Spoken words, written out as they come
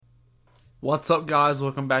What's up, guys?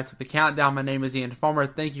 Welcome back to The Countdown. My name is Ian Farmer.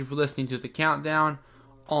 Thank you for listening to The Countdown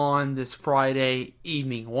on this Friday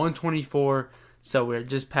evening, 1:24. So we're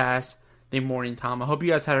just past the morning time. I hope you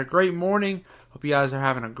guys had a great morning. Hope you guys are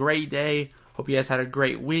having a great day. Hope you guys had a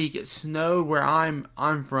great week. It snowed where I'm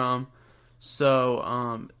from.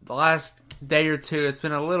 So the last day or two, it's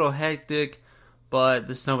been a little hectic, but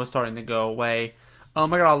the snow is starting to go away. I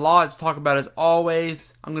got a lot to talk about as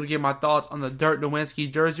always. I'm going to give my thoughts on the Dirk Nowitzki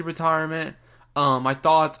jersey retirement, my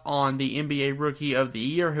thoughts on the NBA Rookie of the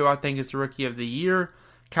Year, who I think is the Rookie of the Year,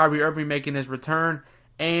 Kyrie Irving making his return,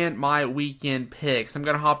 and my weekend picks. I'm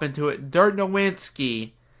going to hop into it. Dirk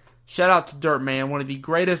Nowitzki. Shout out to Dirk, man. One of the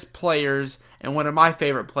greatest players and one of my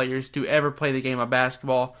favorite players to ever play the game of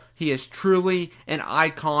basketball. He is truly an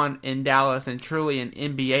icon in Dallas and truly an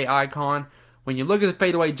NBA icon. When you look at the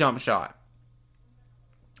fadeaway jump shot,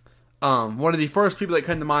 one of the first people that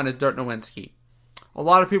come to mind is Dirk Nowitzki. A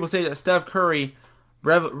lot of people say that Steph Curry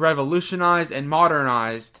revolutionized and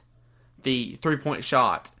modernized the three-point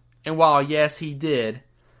shot. And while, yes, he did,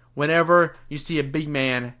 whenever you see a big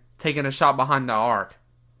man taking a shot behind the arc,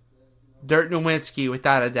 Dirk Nowitzki,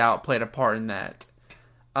 without a doubt, played a part in that.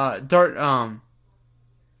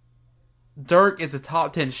 Dirk is a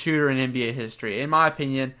top 10 shooter in NBA history. In my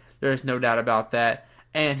opinion, there is no doubt about that.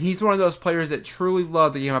 And he's one of those players that truly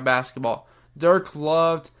loved the game of basketball. Dirk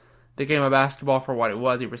loved the game of basketball for what it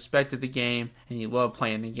was. He respected the game, and he loved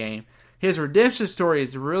playing the game. His redemption story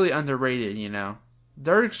is really underrated, you know.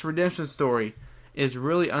 Dirk's redemption story is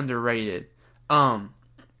really underrated. You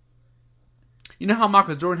know how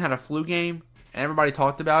Michael Jordan had a flu game, and everybody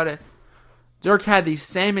talked about it? Dirk had the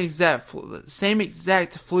same exact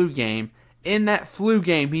flu game. In that flu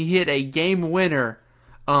game, he hit a game winner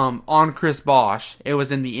on Chris Bosh. It was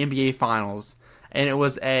in the NBA Finals, and it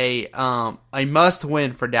was a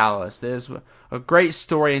must-win for Dallas. It was a great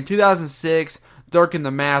story. In 2006, Dirk and the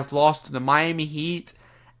Mavs lost to the Miami Heat,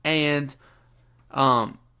 and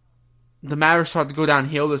the Mavericks started to go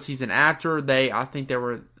downhill the season after. I think they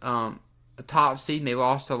were a top seed, and they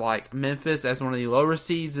lost to Memphis as one of the lower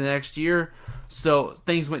seeds the next year. So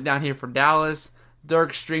things went downhill for Dallas.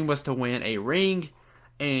 Dirk's dream was to win a ring.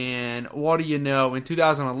 And what do you know, in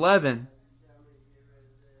 2011,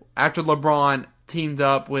 after LeBron teamed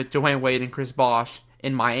up with Dwayne Wade and Chris Bosh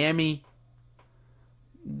in Miami,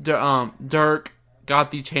 Dirk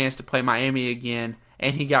got the chance to play Miami again,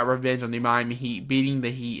 and he got revenge on the Miami Heat, beating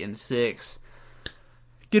the Heat in 6.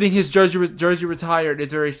 Getting his jersey retired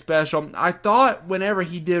is very special. I thought whenever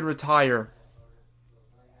he did retire,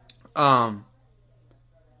 I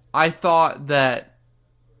thought that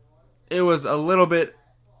it was a little bit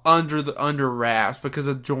under wraps because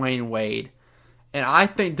of Dwayne Wade. And I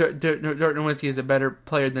think Dirk Nowitzki is a better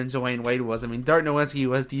player than Dwayne Wade was. I mean, Dirk Nowitzki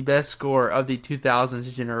was the best scorer of the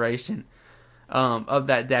 2000s generation of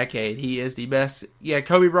that decade. He is the best. Yeah,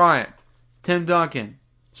 Kobe Bryant, Tim Duncan,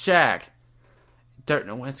 Shaq. Dirk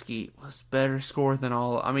Nowitzki was better scorer than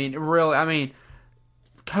all. I mean, really,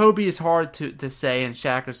 Kobe is hard to say, and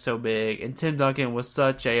Shaq is so big. And Tim Duncan was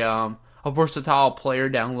such a versatile player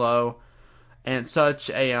down low. And such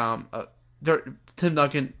Tim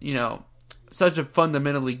Duncan, such a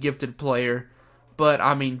fundamentally gifted player. But,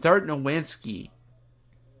 Dirk Nowitzki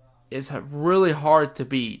is really hard to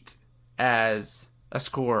beat as a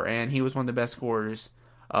scorer. And he was one of the best scorers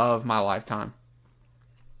of my lifetime.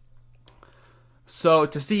 So,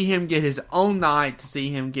 to see him get his own night, to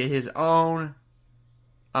see him get his own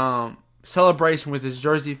celebration with his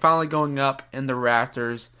jersey finally going up in the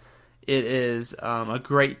rafters, it is a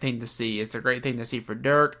great thing to see. It's a great thing to see for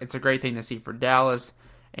Dirk. It's a great thing to see for Dallas.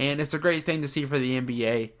 And it's a great thing to see for the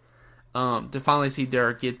NBA to finally see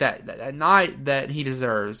Dirk get that night that he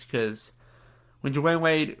deserves. Because when Dwayne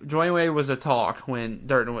Wade was a talk when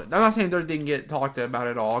Dirk... I'm not saying Dirk didn't get talked about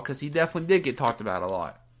at all, because he definitely did get talked about a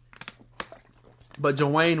lot. But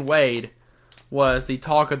Dwayne Wade was the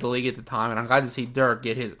talk of the league at the time, and I'm glad to see Dirk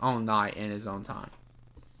get his own night in his own time.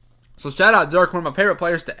 So shout out Dirk, one of my favorite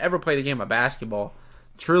players to ever play the game of basketball.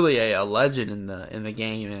 Truly a legend in the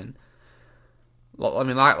game. And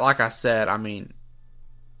like I said,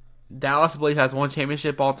 Dallas, I believe, has one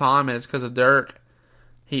championship all time, and it's because of Dirk.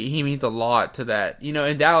 He means a lot to that.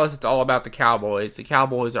 In Dallas, it's all about the Cowboys. The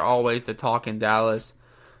Cowboys are always the talk in Dallas,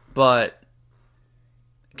 but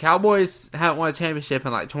Cowboys haven't won a championship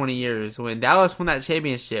in 20 years. When Dallas won that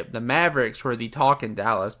championship, the Mavericks were the talk in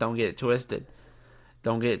Dallas. Don't get it twisted.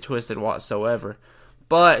 Don't get it twisted whatsoever.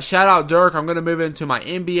 But shout out Dirk. I'm going to move into my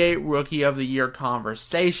NBA Rookie of the Year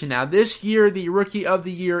conversation. Now, this year, the Rookie of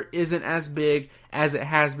the Year isn't as big as it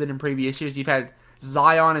has been in previous years. You've had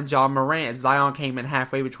Zion and John Morant. Zion came in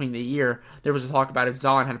halfway between the year. There was a talk about if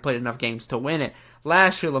Zion had played enough games to win it.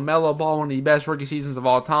 Last year, LaMelo Ball, one of the best rookie seasons of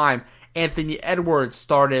all time. Anthony Edwards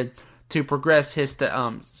started to progress his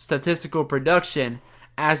statistical production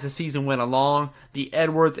as the season went along. The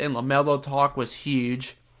Edwards and LaMelo talk was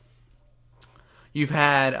huge. You've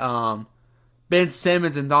had Ben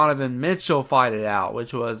Simmons and Donovan Mitchell fight it out,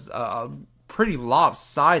 which was a pretty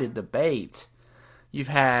lopsided debate. You've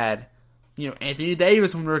had, Anthony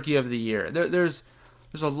Davis win Rookie of the Year. There's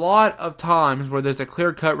a lot of times where there's a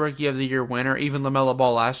clear-cut Rookie of the Year winner. Even LaMelo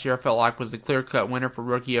Ball last year I felt like was the clear-cut winner for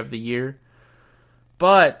Rookie of the Year.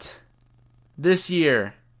 But this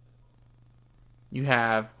year, you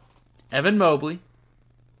have Evan Mobley,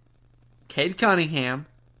 Cade Cunningham,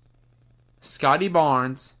 Scotty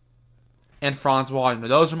Barnes, and Franz Wagner.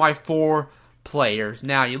 Those are my 4 players.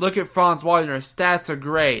 Now, you look at Franz Wagner, his stats are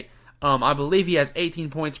great. I believe he has 18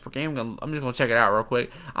 points per game. I'm just going to check it out real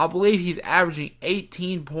quick. I believe he's averaging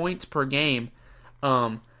 18 points per game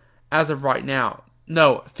as of right now.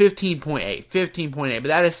 No, 15.8. 15.8. But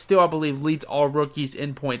that is still, I believe, leads all rookies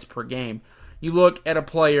in points per game. You look at a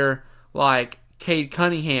player like Cade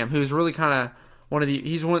Cunningham, who's really kind of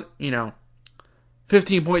he's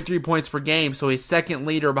 15.3 points per game, so he's second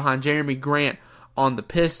leader behind Jeremy Grant on the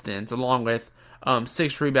Pistons, along with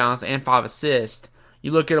 6 rebounds and 5 assists.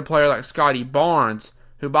 You look at a player like Scotty Barnes,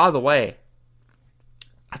 who, by the way,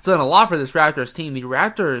 has done a lot for this Raptors team. The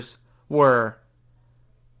Raptors were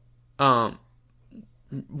not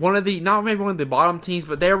maybe one of the bottom teams,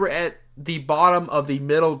 but they were at the bottom of the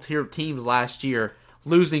middle tier teams last year,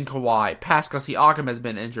 losing Kawhi. Pascal Siakam has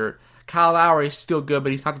been injured. Kyle Lowry is still good,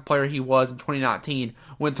 but he's not the player he was in 2019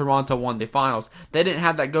 when Toronto won the finals. They didn't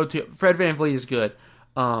have that go-to. Fred VanVleet is good,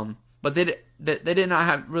 but they did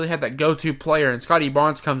not really have that go-to player, and Scotty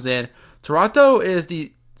Barnes comes in. Toronto is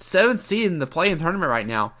the 7th seed in the play-in tournament right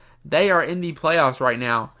now. They are in the playoffs right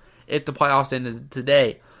now if the playoffs ended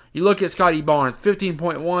today. You look at Scotty Barnes,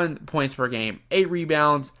 15.1 points per game, 8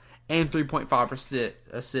 rebounds, and 3.5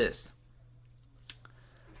 assists.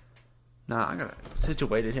 Nah, I gotta get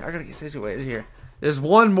situated here. There's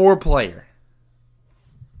one more player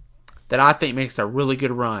that I think makes a really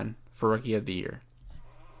good run for Rookie of the Year.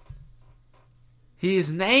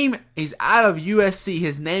 He's out of USC.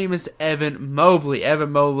 His name is Evan Mobley.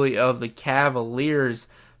 Evan Mobley of the Cavaliers.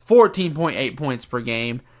 14.8 points per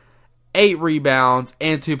game, 8 rebounds,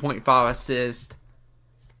 and 2.5 assists.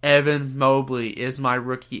 Evan Mobley is my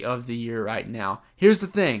Rookie of the Year right now. Here's the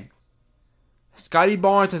thing. Scotty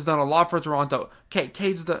Barnes has done a lot for Toronto. Cade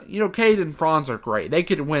and Franz are great. They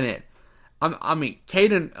could win it.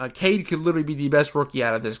 Cade could literally be the best rookie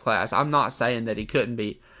out of this class. I'm not saying that he couldn't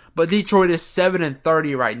be. But Detroit is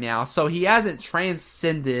 7-30 right now, so he hasn't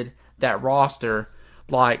transcended that roster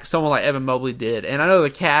like someone like Evan Mobley did. And I know the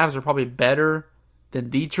Cavs are probably better than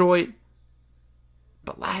Detroit,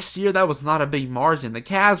 but last year that was not a big margin. The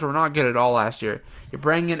Cavs were not good at all last year. You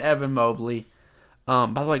bring in Evan Mobley. By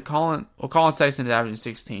the way, Colin Sexton is averaging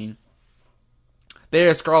 16.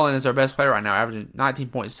 Darius Garland is our best player right now, averaging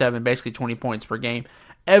 19.7, basically 20 points per game.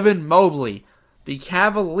 Evan Mobley, the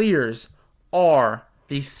Cavaliers are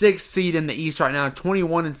the 6th seed in the East right now,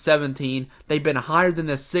 21-17. They've been higher than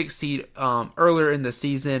the 6th seed earlier in the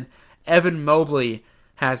season. Evan Mobley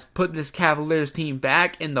has put this Cavaliers team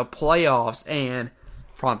back in the playoffs, and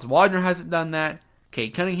Franz Wagner hasn't done that.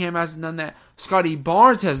 Cade Cunningham hasn't done that. Scotty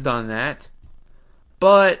Barnes has done that.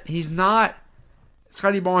 But he's not.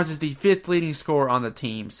 Scotty Barnes is the 5th leading scorer on the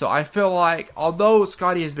team. So I feel like, although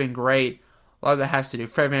Scotty has been great, a lot of that has to do.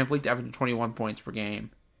 Fred VanVleet averaging 21 points per game.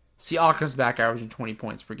 Siakam's back averaging 20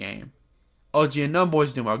 points per game. OG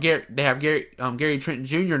Anunoby's doing well. They have Gary Trent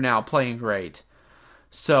Jr. now playing great.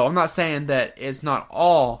 So I'm not saying that it's not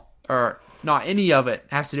all, or not any of it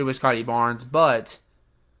has to do with Scotty Barnes, but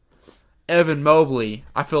Evan Mobley,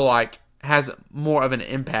 I feel like, has more of an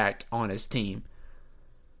impact on his team.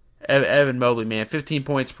 Evan Mobley, man, 15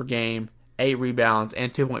 points per game, 8 rebounds,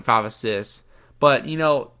 and 2.5 assists. But,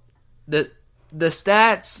 the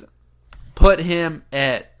stats put him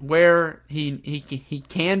at where he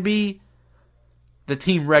can be. The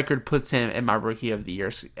team record puts him in my Rookie of the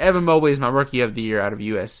Year. Evan Mobley is my Rookie of the Year out of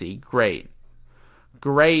USC.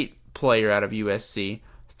 Great player out of USC.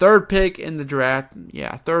 3rd pick in the draft.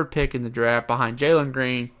 Yeah, 3rd pick in the draft behind Jalen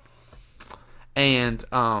Green and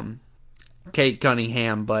Cade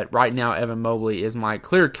Cunningham, but right now Evan Mobley is my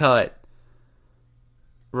clear-cut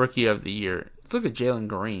Rookie of the Year. Let's look at Jalen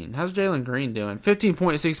Green. How's Jalen Green doing?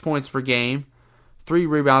 15.6 points per game, 3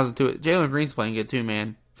 rebounds and 2. Jalen Green's playing good too,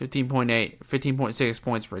 man. 15.6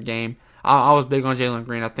 points per game. I was big on Jalen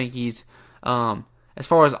Green. I think he's as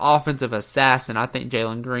far as offensive assassin, I think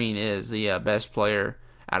Jalen Green is the best player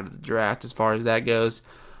out of the draft as far as that goes.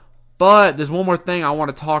 But there's one more thing I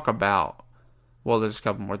want to talk about. Well, there's a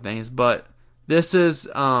couple more things, but this is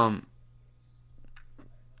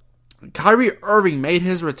Kyrie Irving made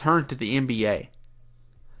his return to the NBA.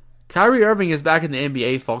 Kyrie Irving is back in the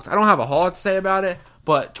NBA, folks. I don't have a whole lot to say about it,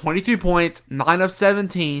 but 22 points, 9 of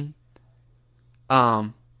 17,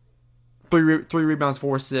 3 rebounds,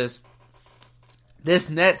 4 assists. This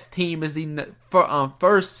Nets team is the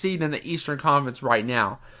first seed in the Eastern Conference right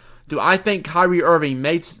now. Do I think Kyrie Irving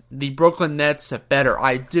makes the Brooklyn Nets better?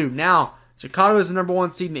 I do. Now, Chicago is the number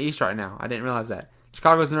 1 seed in the East right now. I didn't realize that.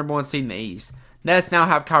 Chicago is the number 1 seed in the East. Nets now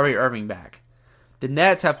have Kyrie Irving back. The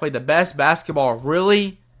Nets have played the best basketball,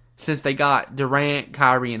 really, since they got Durant,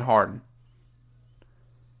 Kyrie, and Harden.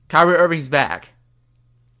 Kyrie Irving's back.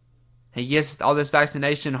 He gets all this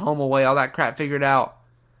vaccination, home away, all that crap figured out.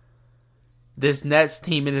 This Nets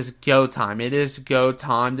team, it is go time. It is go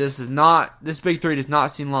time. This Big Three does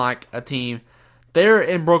not seem like a team. They're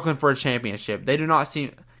in Brooklyn for a championship.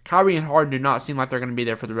 Kyrie and Harden do not seem like they're going to be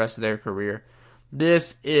there for the rest of their career.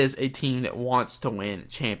 This is a team that wants to win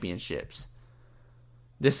championships.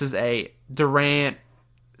 This is a Durant,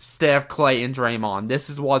 Steph, Clay, and Draymond. This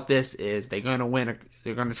is what this is. They're going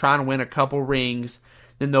to try and win a couple rings,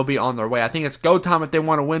 then they'll be on their way. I think it's go time if they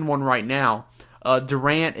want to win one right now.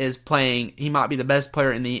 Durant is playing. He might be the best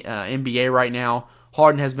player in the NBA right now.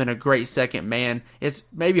 Harden has been a great second man. It's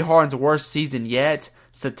maybe Harden's worst season yet,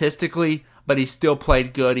 statistically, but he's still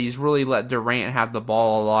played good. He's really let Durant have the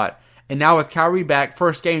ball a lot. And now with Kyrie back,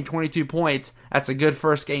 first game, 22 points. That's a good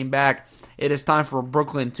first game back. It is time for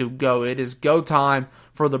Brooklyn to go. It is go time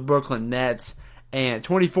for the Brooklyn Nets. And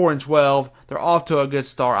 24-12, they're off to a good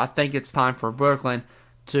start. I think it's time for Brooklyn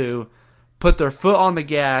to put their foot on the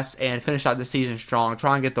gas and finish out the season strong.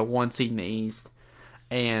 Try and get the 1 seed in the East.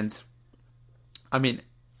 And, I mean,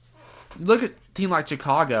 look at a team like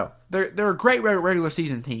Chicago. They're a great regular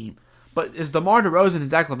season team. But is DeMar DeRozan and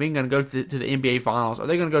Zach LaVine going to go to the NBA Finals? Are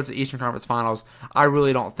they going to go to the Eastern Conference Finals? I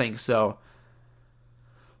really don't think so.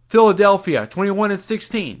 Philadelphia,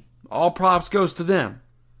 21-16. All props goes to them.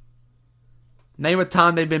 Name a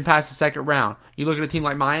time they've been past the second round. You look at a team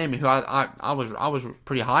like Miami, who I was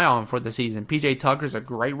pretty high on for the season. PJ Tucker's a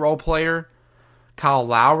great role player. Kyle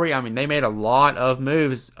Lowry, I mean, they made a lot of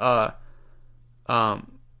moves. Duncan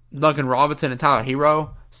Robinson and Tyler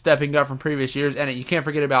Hero stepping up from previous years. And you can't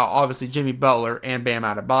forget about, obviously, Jimmy Butler and Bam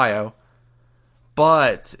Adebayo.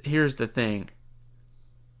 But here's the thing.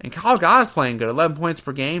 And Kyle Guy's playing good. 11 points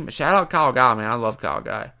per game. Shout out Kyle Guy, man. I love Kyle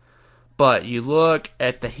Guy. But you look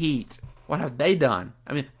at the Heat. What have they done?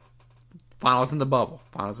 I mean, finals in the bubble.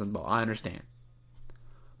 I understand.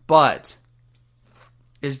 But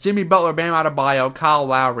is Jimmy Butler, Bam Adebayo, Kyle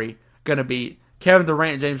Lowry going to beat Kevin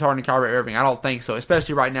Durant, James Harden, and Kyrie Irving? I don't think so,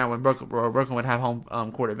 especially right now when Brooklyn would have home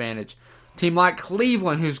court advantage. Team like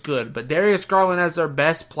Cleveland, who's good, but Darius Garland as their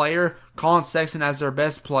best player, Colin Sexton as their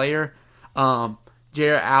best player,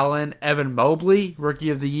 Jarrett Allen, Evan Mobley, Rookie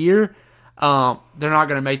of the Year. They're not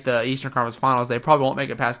going to make the Eastern Conference Finals. They probably won't make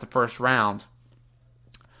it past the first round.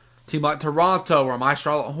 Team like Toronto or my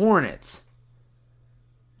Charlotte Hornets.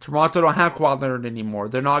 Toronto don't have Kawhi Leonard anymore.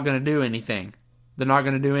 They're not going to do anything.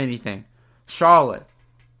 Charlotte,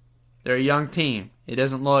 they're a young team. It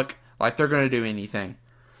doesn't look like they're going to do anything.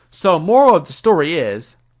 So, moral of the story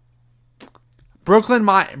is Brooklyn,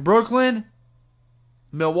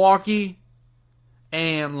 Milwaukee,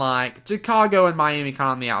 and like Chicago and Miami kind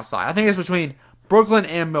of on the outside. I think it's between Brooklyn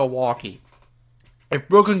and Milwaukee. If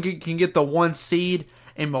Brooklyn can get the 1 seed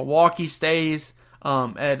and Milwaukee stays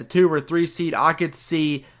at the 2 or 3 seed, I could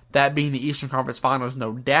see that being the Eastern Conference Finals,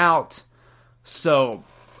 no doubt. So,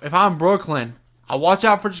 if I'm Brooklyn, I watch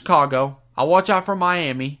out for Chicago. I watch out for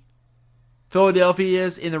Miami. Philadelphia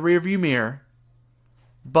is in the rearview mirror.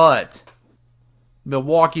 But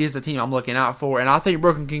Milwaukee is the team I'm looking out for, and I think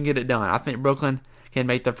Brooklyn can get it done. I think Brooklyn can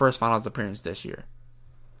make their first finals appearance this year.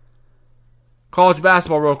 College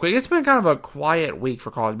basketball real quick. It's been kind of a quiet week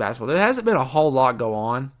for college basketball. There hasn't been a whole lot go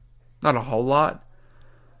on. Not a whole lot.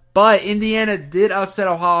 But Indiana did upset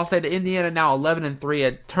Ohio State. Indiana now 11-3,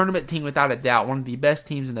 a tournament team without a doubt. One of the best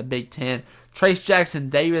teams in the Big Ten. Trace Jackson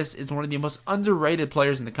Davis is one of the most underrated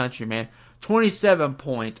players in the country, man. 27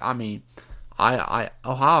 points. I mean,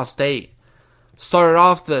 Ohio State started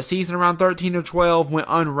off the season around 13-12, went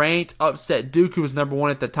unranked, upset Duke, who was number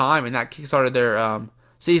 1 at the time, and that kickstarted their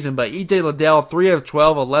season. But E.J. Liddell, 3 of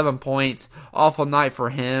 12, 11 points. Awful night for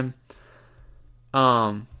him.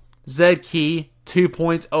 Zed Key, 2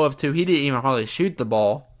 points, 0 of 2. He didn't even hardly shoot the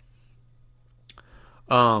ball.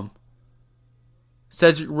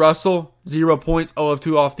 Cedric Russell, 0 points, 0 of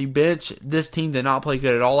 2 off the bench. This team did not play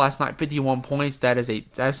good at all last night. 51 points. That is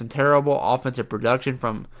some terrible offensive production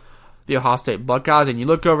from the Ohio State Buckeyes. And you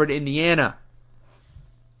look over to Indiana.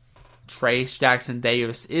 Trayce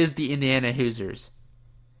Jackson-Davis is the Indiana Hoosiers.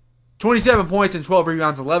 27 points and 12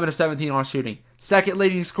 rebounds, 11 of 17 on shooting. Second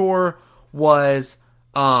leading scorer was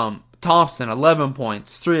Thompson, 11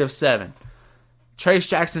 points, 3 of 7. Trayce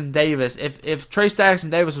Jackson-Davis, if Trayce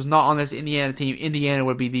Jackson-Davis was not on this Indiana team, Indiana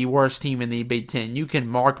would be the worst team in the Big Ten. You can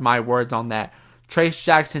mark my words on that. Trayce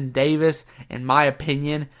Jackson-Davis, in my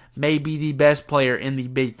opinion, may be the best player in the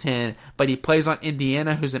Big Ten, but he plays on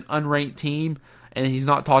Indiana, who's an unranked team, and he's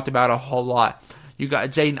not talked about a whole lot. You got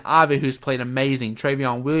Jaden Ivey, who's played amazing.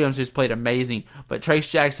 Travion Williams, who's played amazing. But Trayce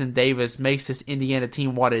Jackson-Davis makes this Indiana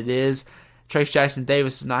team what it is. Trayce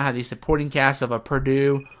Jackson-Davis does not have the supporting cast of a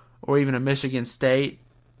Purdue or even a Michigan State.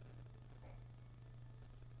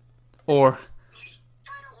 Or...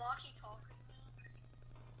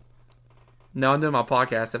 No, I'm doing my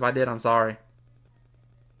podcast. If I did, I'm sorry.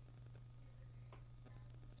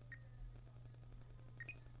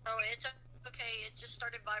 Oh, it's okay. It just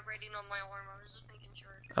started vibrating on my alarm. I was just making sure.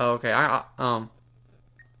 Oh, okay.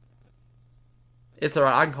 It's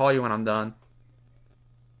alright. I can call you when I'm done.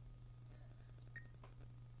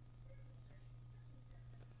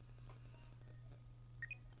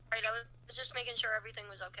 Right, I was just making sure everything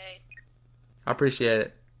was okay. I appreciate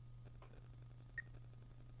it.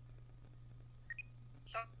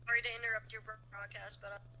 Sorry to interrupt your broadcast,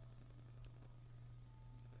 but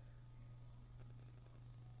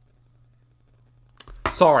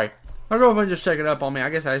Sorry. My girlfriend just checking up on me. I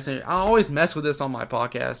guess I always mess with this on my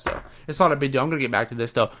podcast, so it's not a big deal. I'm going to get back to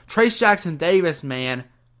this, though. Trayce Jackson-Davis, man,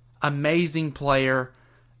 amazing player.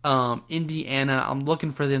 Indiana, I'm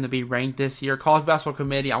looking for them to be ranked this year. College Basketball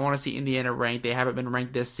Committee, I want to see Indiana ranked. They haven't been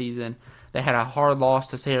ranked this season. They had a hard loss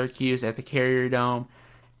to Syracuse at the Carrier Dome.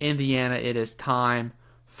 Indiana, it is time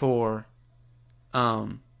for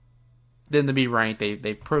them to be ranked.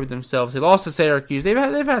 They've proved themselves. They lost to Syracuse. They've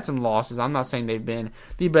had some losses. I'm not saying they've been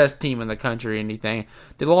the best team in the country or anything.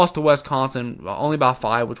 They lost to Wisconsin only by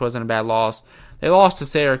 5, which wasn't a bad loss. They lost to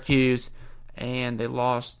Syracuse, and they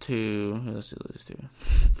lost to... Who else did they lose to?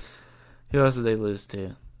 Who else did they lose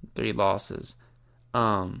to? 3 losses.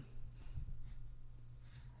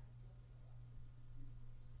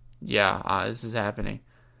 This is happening.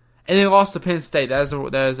 And they lost to Penn State. That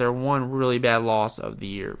is their one really bad loss of the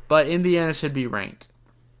year. But Indiana should be ranked.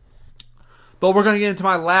 But we're going to get into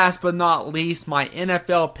my last but not least, my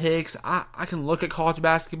NFL picks. I can look at college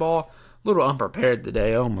basketball. A little unprepared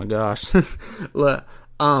today. Oh my gosh. Look,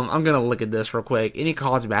 I'm going to look at this real quick. Any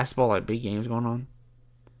college basketball, like big games going on?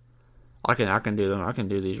 I can do them. I can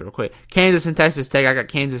do these real quick. Kansas and Texas Tech. I got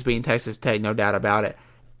Kansas beating Texas Tech, no doubt about it.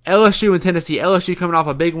 LSU and Tennessee. LSU coming off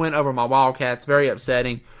a big win over my Wildcats. Very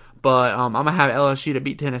upsetting. But I'm going to have LSU to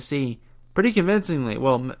beat Tennessee pretty convincingly.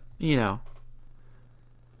 Well,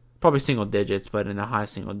 probably single digits, but in the high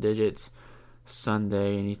single digits.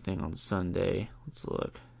 Sunday, anything on Sunday? Let's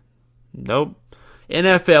look. Nope.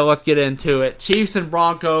 NFL, let's get into it. Chiefs and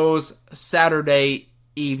Broncos, Saturday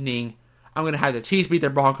evening. I'm going to have the Chiefs beat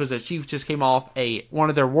their Broncos. The Chiefs just came off one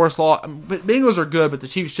of their worst losses. Bengals are good, but the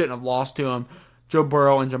Chiefs shouldn't have lost to them. Joe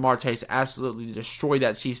Burrow and Jamar Chase absolutely destroyed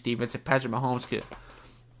that Chiefs defense, and Patrick Mahomes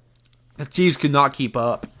the Chiefs could not keep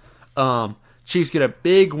up. Chiefs get a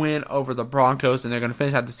big win over the Broncos, and they're going to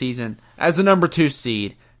finish out the season as the number 2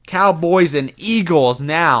 seed. Cowboys and Eagles.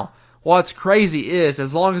 Now, what's crazy is,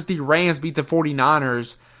 as long as the Rams beat the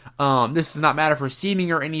 49ers, this does not matter for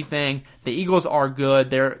seeding or anything. The Eagles are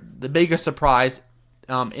good. They're the biggest surprise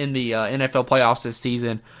in the NFL playoffs this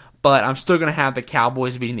season. But I'm still going to have the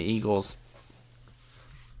Cowboys beating the Eagles.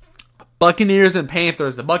 Buccaneers and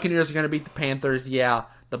Panthers. The Buccaneers are going to beat the Panthers, yeah.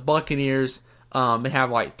 The Buccaneers, they have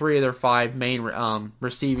like 3 of their 5 main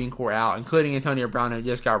receiving core out, including Antonio Brown, who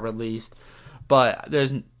just got released. But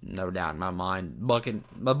there's no doubt in my mind,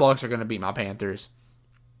 the Bucs are going to beat my Panthers.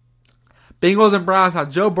 Bengals and Browns. Now,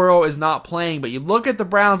 Joe Burrow is not playing, but you look at the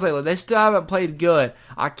Browns lately, they still haven't played good.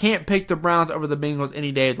 I can't pick the Browns over the Bengals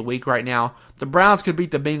any day of the week right now. The Browns could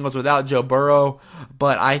beat the Bengals without Joe Burrow,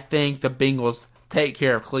 but I think the Bengals take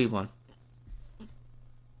care of Cleveland.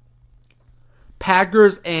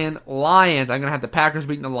 Packers and Lions. I'm going to have the Packers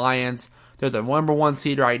beating the Lions. They're the number 1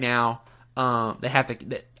 seed right now. They have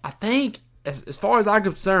to. I think, as far as I'm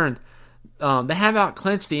concerned, they haven't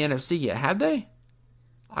out-clinched the NFC yet. Have they?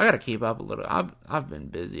 I got to keep up a little. I've been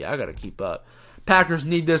busy. I got to keep up. Packers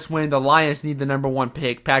need this win. The Lions need the number 1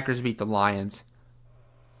 pick. Packers beat the Lions.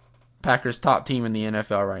 Packers top team in the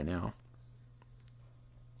NFL right now.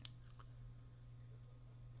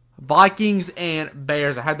 Vikings and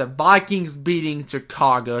Bears. I had the Vikings beating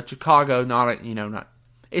Chicago. Chicago, not.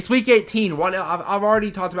 It's week 18. I've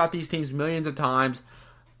already talked about these teams millions of times.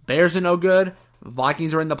 Bears are no good.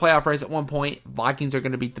 Vikings are in the playoff race at one point. Vikings are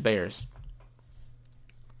going to beat the Bears.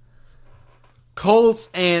 Colts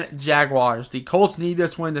and Jaguars. The Colts need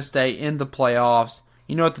this win to stay in the playoffs.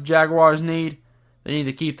 You know what the Jaguars need? They need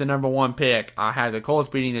to keep the number 1 pick. I had the Colts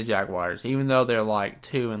beating the Jaguars, even though they're like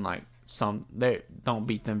 2 and they don't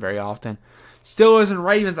beat them very often. Steelers and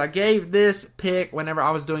Ravens. I gave this pick whenever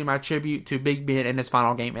I was doing my tribute to Big Ben in his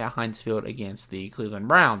final game at Heinz Field against the Cleveland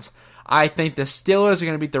Browns. I think the Steelers are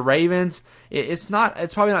going to beat the Ravens. It's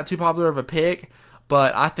probably not too popular of a pick,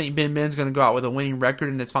 but I think Ben's going to go out with a winning record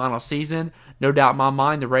in his final season. No doubt in my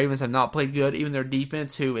mind, the Ravens have not played good. Even their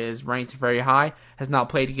defense, who is ranked very high, has not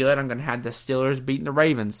played good. I'm going to have the Steelers beating the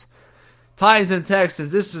Ravens. Titans and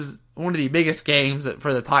Texans. This is one of the biggest games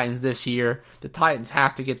for the Titans this year. The Titans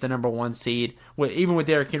have to get the number 1 seed. Even with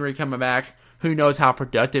Derrick Henry coming back, who knows how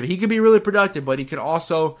productive. He could be really productive, but he could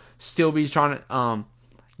also still be trying to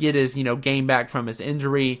get his game back from his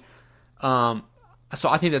injury. So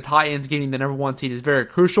I think the Titans getting the number 1 seed is very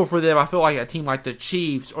crucial for them. I feel like a team like the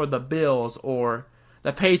Chiefs or the Bills or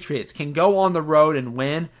the Patriots can go on the road and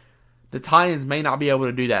win. The Titans may not be able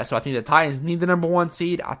to do that. So I think the Titans need the number 1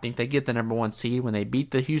 seed. I think they get the number 1 seed when they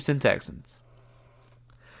beat the Houston Texans.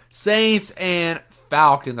 Saints and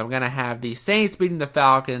Falcons. I'm going to have the Saints beating the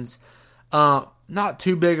Falcons. Not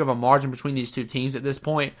too big of a margin between these two teams at this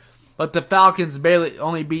point. But the Falcons barely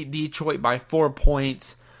only beat Detroit by 4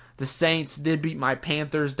 points. The Saints did beat my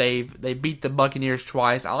Panthers. They beat the Buccaneers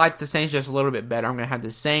twice. I like the Saints just a little bit better. I'm going to have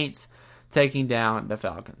the Saints taking down the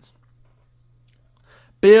Falcons.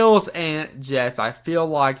 Bills and Jets. I feel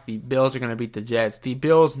like the Bills are going to beat the Jets. The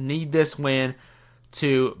Bills need this win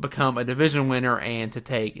to become a division winner and to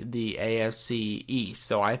take the AFC East.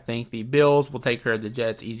 So I think the Bills will take care of the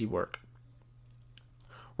Jets. Easy work.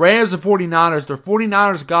 Rams and 49ers. The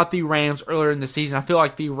 49ers got the Rams earlier in the season. I feel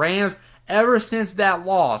like the Rams, ever since that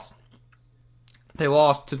loss, they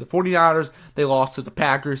lost to the 49ers. They lost to the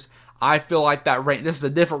Packers. I feel like this is a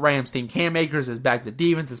different Rams team. Cam Akers is back. The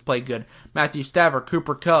defense has played good. Matthew Stafford,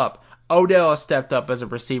 Cooper Kupp, Odell has stepped up as a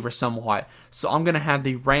receiver somewhat. So I'm going to have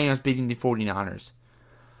the Rams beating the 49ers.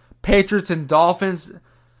 Patriots and Dolphins.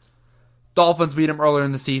 Dolphins beat them earlier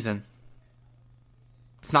in the season.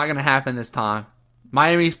 It's not going to happen this time.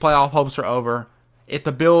 Miami's playoff hopes are over. If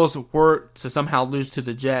the Bills were to somehow lose to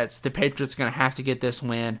the Jets, the Patriots are going to have to get this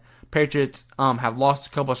win. Patriots have lost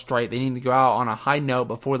a couple straight. They need to go out on a high note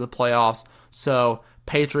before the playoffs. So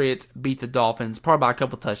Patriots beat the Dolphins, probably by a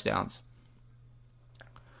couple touchdowns.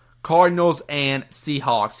 Cardinals and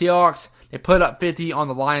Seahawks. Seahawks, they put up 50 on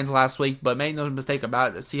the Lions last week, but make no mistake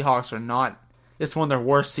about it, the Seahawks are not. This is one of their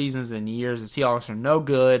worst seasons in years. The Seahawks are no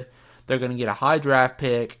good. They're going to get a high draft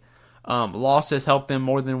pick. Losses help them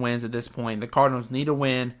more than wins at this point. The Cardinals need a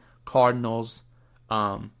win. Cardinals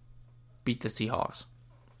beat the Seahawks.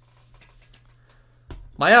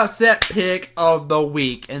 My upset pick of the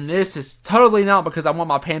week, and this is totally not because I want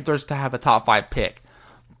my Panthers to have a top 5 pick,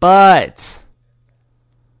 but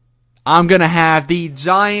I'm going to have the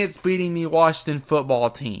Giants beating the Washington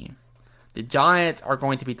football team. The Giants are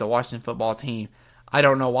going to beat the Washington football team. I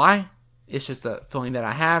don't know why. It's just a feeling that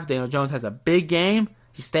I have. Daniel Jones has a big game.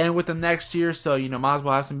 He's staying with them next year, so might as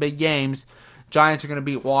well have some big games. Giants are going to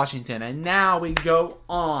beat Washington. And now we go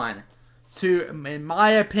on to, in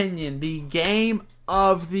my opinion, the game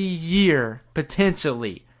of the year,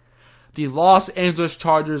 potentially. The Los Angeles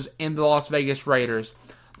Chargers and the Las Vegas Raiders.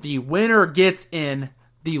 The winner gets in,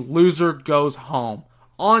 the loser goes home.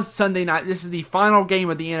 On Sunday night, this is the final game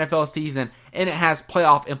of the NFL season, and it has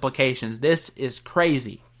playoff implications. This is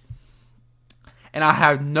crazy. And I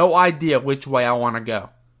have no idea which way I want to go.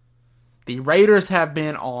 The Raiders have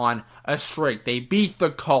been on a streak. They beat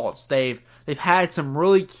the Colts. They've had some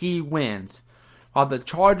really key wins. While the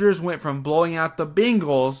Chargers went from blowing out the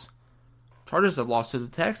Bengals, Chargers have lost to the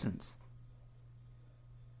Texans.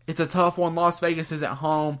 It's a tough one. Las Vegas is at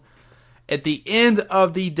home. At the end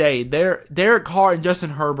of the day, Derek Carr and Justin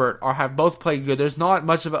Herbert have both played good. There's not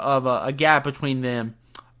much of a gap between them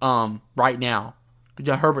right now.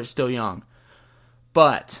 Herbert's still young.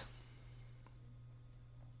 But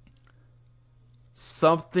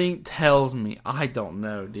something tells me, I don't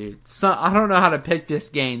know, dude. I don't know how to pick this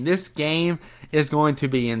game. This game is going to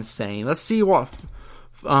be insane. Let's see what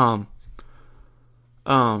Football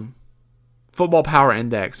Power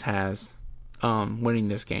Index has winning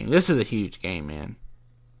this game. This is a huge game, man.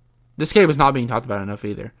 This game is not being talked about enough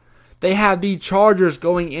either. They have the Chargers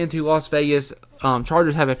going into Las Vegas.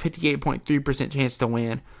 Chargers have a 58.3% chance to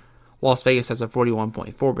win. Las Vegas has a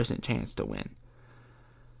 41.4% chance to win.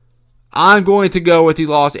 I'm going to go with the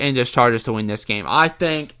Los Angeles Chargers to win this game. I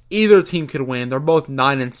think either team could win. They're both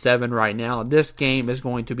 9-7 right now. This game is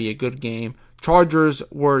going to be a good game. Chargers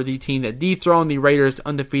were the team that dethroned the Raiders'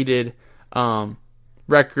 undefeated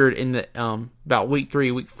record in the about week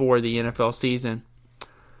 3, week 4 of the NFL season.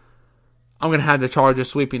 I'm going to have the Chargers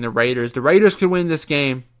sweeping the Raiders. The Raiders could win this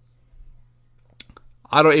game.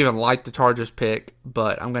 I don't even like the Chargers pick,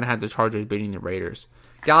 but I'm going to have the Chargers beating the Raiders.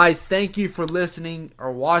 Guys, thank you for listening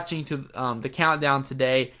or watching to the countdown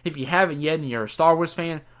today. If you haven't yet and you're a Star Wars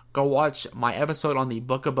fan, go watch my episode on the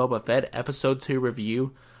Book of Boba Fett episode 2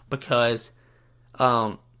 review, because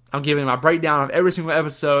I'm giving my breakdown of every single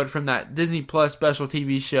episode from that Disney Plus special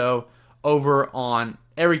TV show over on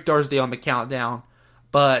every Thursday on the countdown.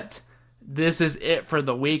 But this is it for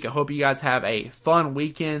the week. I hope you guys have a fun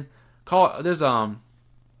weekend.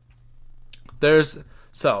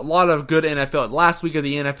 So a lot of good NFL. Last week of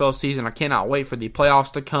the NFL season, I cannot wait for the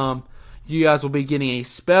playoffs to come. You guys will be getting a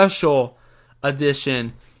special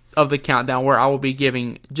edition of the countdown where I will be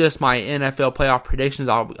giving just my NFL playoff predictions.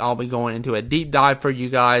 I'll be going into a deep dive for you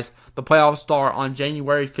guys. The playoffs start on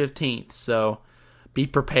January 15th, so be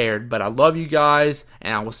prepared. But I love you guys,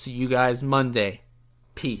 and I will see you guys Monday.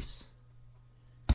 Peace.